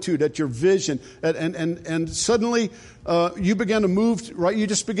fortitude, at your vision. And suddenly you began to move, right? You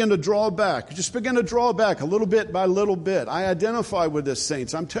just began to draw back. You just began to draw back a little bit by little bit. I identify with this,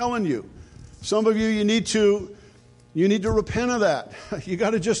 saints. I'm telling you. Some of you, you need to repent of that. You got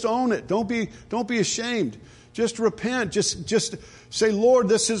to just own it. Don't be ashamed. Just repent. Just say, Lord,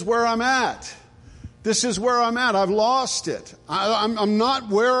 this is where I'm at. This is where I'm at. I've lost it. I'm not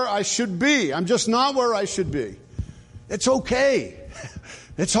where I should be. I'm just not where I should be. It's okay.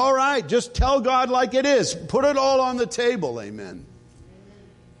 It's all right. Just tell God like it is. Put it all on the table. Amen.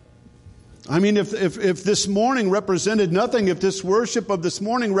 I mean, if this morning represented nothing, if this worship of this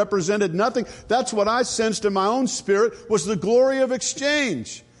morning represented nothing, that's what I sensed in my own spirit was the glory of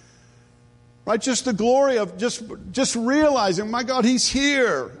exchange. Right? Just the glory of just realizing, my God, He's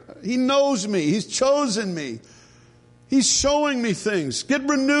here. He knows me. He's chosen me. He's showing me things. Get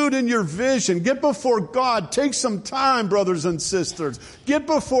renewed in your vision. Get before God. Take some time, brothers and sisters. Get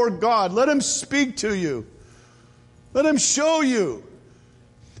before God. Let Him speak to you. Let Him show you.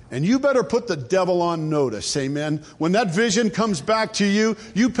 And you better put the devil on notice, amen. When that vision comes back to you,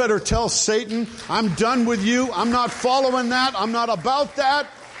 you better tell Satan, I'm done with you. I'm not following that. I'm not about that.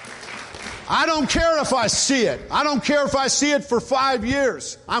 I don't care if I see it. I don't care if I see it for 5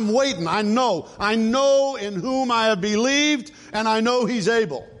 years. I'm waiting. I know in whom I have believed, and I know He's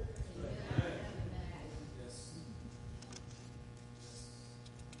able.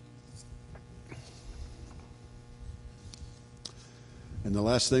 And the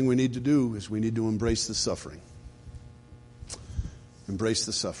last thing we need to do is we need to embrace the suffering. Embrace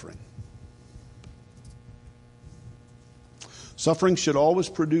the suffering. Suffering should always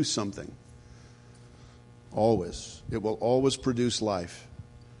produce something. Always. It will always produce life.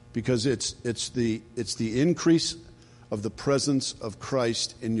 Because it's the increase of the presence of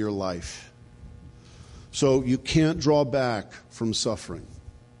Christ in your life. So you can't draw back from suffering.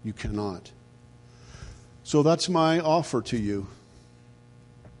 You cannot. So that's my offer to you.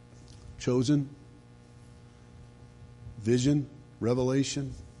 Chosen, vision,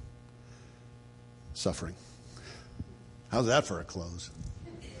 revelation, suffering. How's that for a close?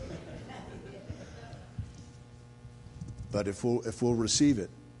 But if we'll receive it,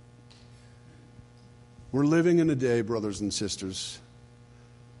 we're living in a day, brothers and sisters,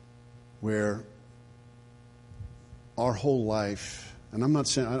 where our whole life, and I'm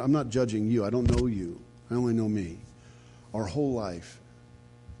not judging you. I don't know you. I only know me. Our whole life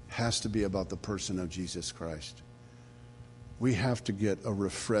has to be about the person of Jesus Christ. We have to get a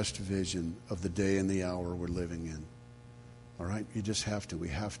refreshed vision of the day and the hour we're living in. All right? You just have to. We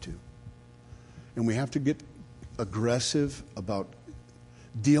have to. And we have to get aggressive about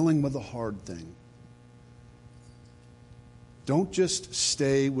dealing with the hard thing. Don't just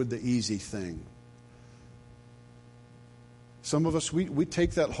stay with the easy thing. Some of us, we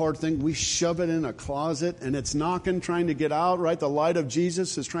take that hard thing, we shove it in a closet, and it's knocking, trying to get out, right? The light of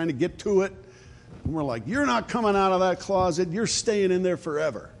Jesus is trying to get to it. And we're like, you're not coming out of that closet. You're staying in there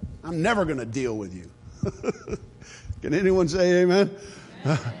forever. I'm never going to deal with you. Can anyone say amen?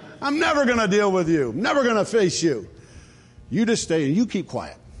 I'm never going to deal with you. I'm never going to face you. You just stay and you keep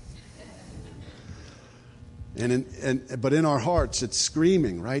quiet. But in our hearts, it's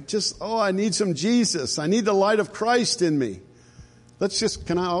screaming, right? I need some Jesus. I need the light of Christ in me.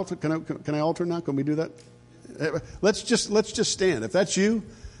 Can I alter now? Can we do that? Let's just stand. If that's you,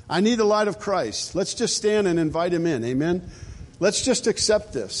 I need the light of Christ. Let's just stand and invite Him in. Amen. Let's just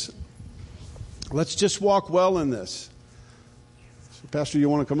accept this. Let's just walk well in this. So, Pastor, you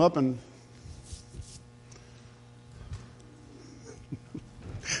want to come up and...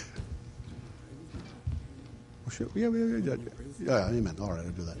 Yeah, amen. All right,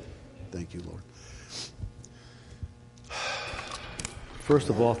 I'll do that. Thank you, Lord. First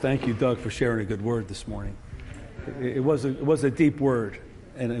of all, thank you, Doug, for sharing a good word this morning. It was a deep word,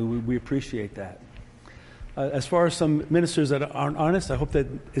 and we appreciate that. As far as some ministers that aren't honest, I hope that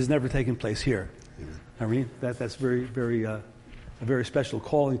is never taking place here. I mean, that's very, very a very special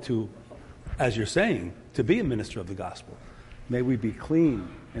calling to, as you're saying, to be a minister of the gospel. May we be clean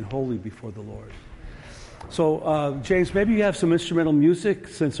and holy before the Lord. So, James, maybe you have some instrumental music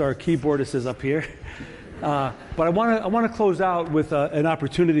since our keyboardist is up here. But I want to close out with an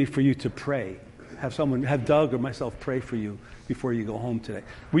opportunity for you to pray. Have Doug or myself pray for you before you go home today.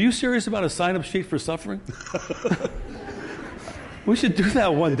 Were you serious about a sign-up sheet for suffering? We should do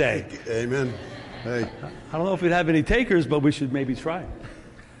that one day. Amen. Hey. I don't know if we'd have any takers, but we should maybe try.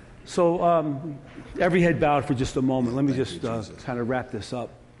 So every head bowed for just a moment. Let me just kind of wrap this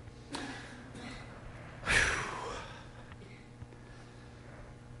up.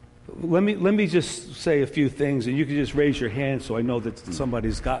 Let me just say a few things, and you can just raise your hand so I know that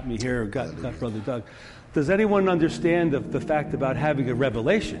somebody's got me here or got Brother Doug. Does anyone understand the fact about having a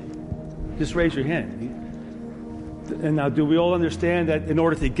revelation? Just raise your hand. And now, do we all understand that in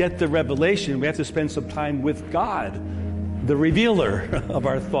order to get the revelation, we have to spend some time with God, the revealer of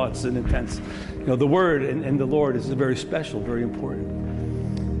our thoughts and intents? You know, the Word and the Lord is very special, very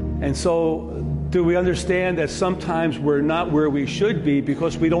important. And so, do we understand that sometimes we're not where we should be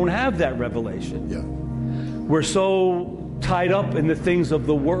because we don't have that revelation? Yeah. We're so tied up in the things of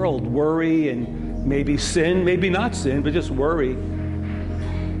the world, worry and maybe sin, maybe not sin, but just worry.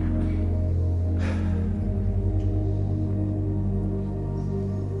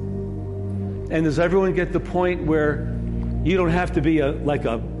 And does everyone get the point where you don't have to be like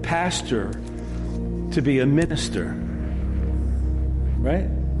a pastor to be a minister? Right?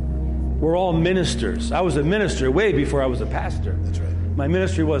 We're all ministers. I was a minister way before I was a pastor. That's right. My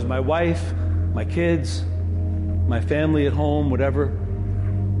ministry was my wife, my kids, my family at home, whatever,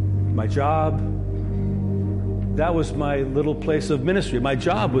 my job. That was my little place of ministry. My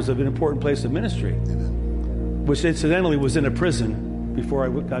job was an important place of ministry, Amen. Which incidentally was in a prison before I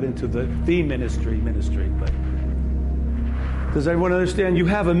got into the ministry. But does everyone understand? You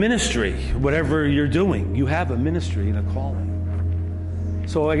have a ministry, whatever you're doing. You have a ministry and a calling.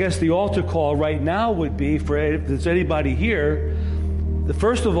 So I guess the altar call right now would be for if there's anybody here.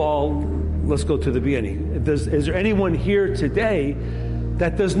 First of all, let's go to the beginning. Is there anyone here today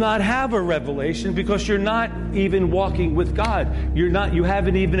that does not have a revelation because you're not even walking with God? You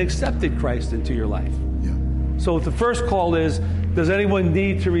haven't even accepted Christ into your life. Yeah. So the first call is, does anyone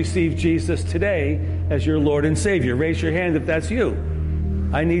need to receive Jesus today as your Lord and Savior? Raise your hand if that's you.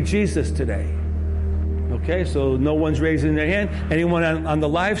 I need Jesus today. Okay, so no one's raising their hand. Anyone on the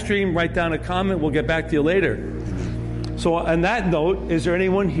live stream, write down a comment. We'll get back to you later. So on that note, is there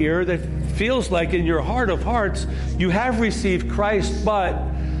anyone here that feels like in your heart of hearts, you have received Christ, but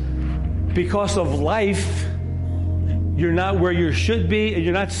because of life, you're not where you should be, and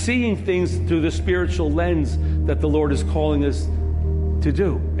you're not seeing things through the spiritual lens that the Lord is calling us to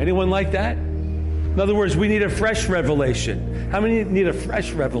do? Anyone like that? In other words, we need a fresh revelation. How many need a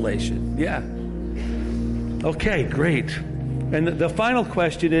fresh revelation? Yeah. Okay, great. And the final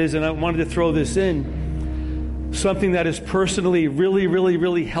question is, and I wanted to throw this in, something that has personally really, really,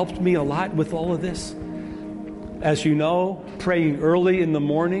 really helped me a lot with all of this. As you know, praying early in the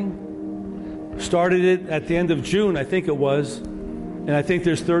morning, started it at the end of June, I think it was. And I think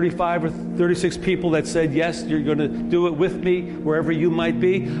there's 35 or 36 people that said, yes, you're going to do it with me wherever you might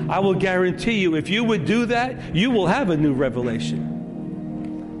be. I will guarantee you, if you would do that, you will have a new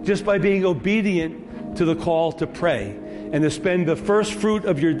revelation. Just by being obedient to the call to pray and to spend the first fruit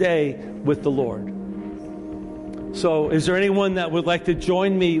of your day with the Lord. So is there anyone that would like to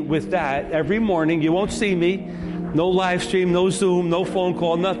join me with that every morning? You won't see me. No live stream, no Zoom, no phone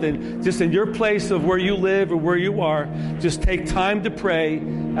call, nothing. Just in your place of where you live or where you are, just take time to pray,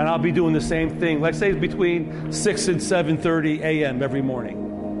 and I'll be doing the same thing. Let's say between 6 and 7:30 a.m. every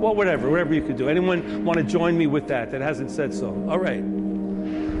morning. Well, whatever you could do. Anyone want to join me with that hasn't said so? All right.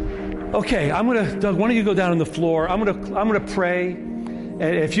 Okay, Doug, why don't you go down on the floor? I'm gonna pray.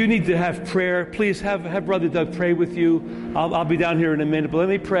 And if you need to have prayer, please have Brother Doug pray with you. I'll be down here in a minute, but let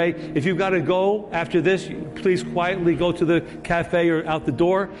me pray. If you've got to go after this, please quietly go to the cafe or out the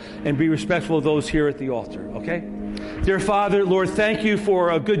door and be respectful of those here at the altar, okay? Dear Father, Lord, thank you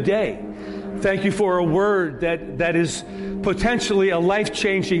for a good day. Thank you for a word that is potentially a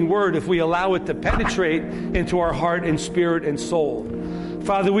life-changing word if we allow it to penetrate into our heart and spirit and soul.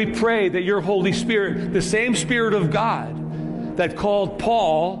 Father, we pray that your Holy Spirit, the same Spirit of God that called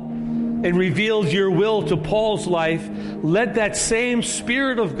Paul and revealed your will to Paul's life, let that same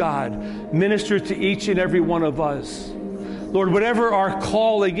Spirit of God minister to each and every one of us. Lord, whatever our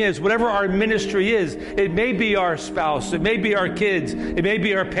calling is, whatever our ministry is, it may be our spouse, it may be our kids, it may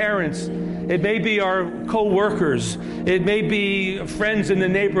be our parents, it may be our co-workers, it may be friends in the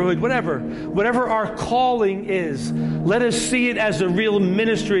neighborhood, whatever. Whatever our calling is, let us see it as a real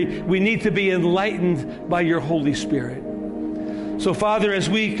ministry. We need to be enlightened by your Holy Spirit. So, Father, as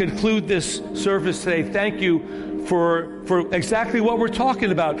we conclude this service today, thank you for exactly what we're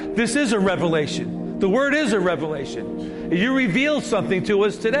talking about. This is a revelation. The Word is a revelation. You revealed something to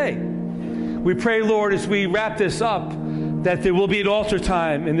us today. We pray, Lord, as we wrap this up, that there will be an altar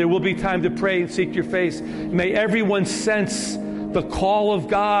time and there will be time to pray and seek your face. May everyone sense the call of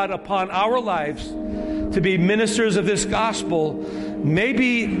God upon our lives to be ministers of this gospel,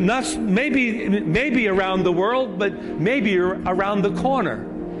 maybe around the world, but maybe around the corner.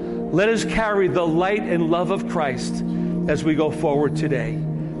 Let us carry the light and love of Christ as we go forward today.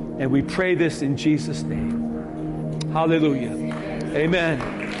 And we pray this in Jesus' name. Hallelujah. Amen.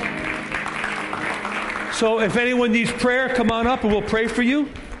 So if anyone needs prayer, come on up and we'll pray for you.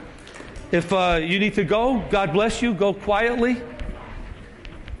 If you need to go, God bless you. Go quietly.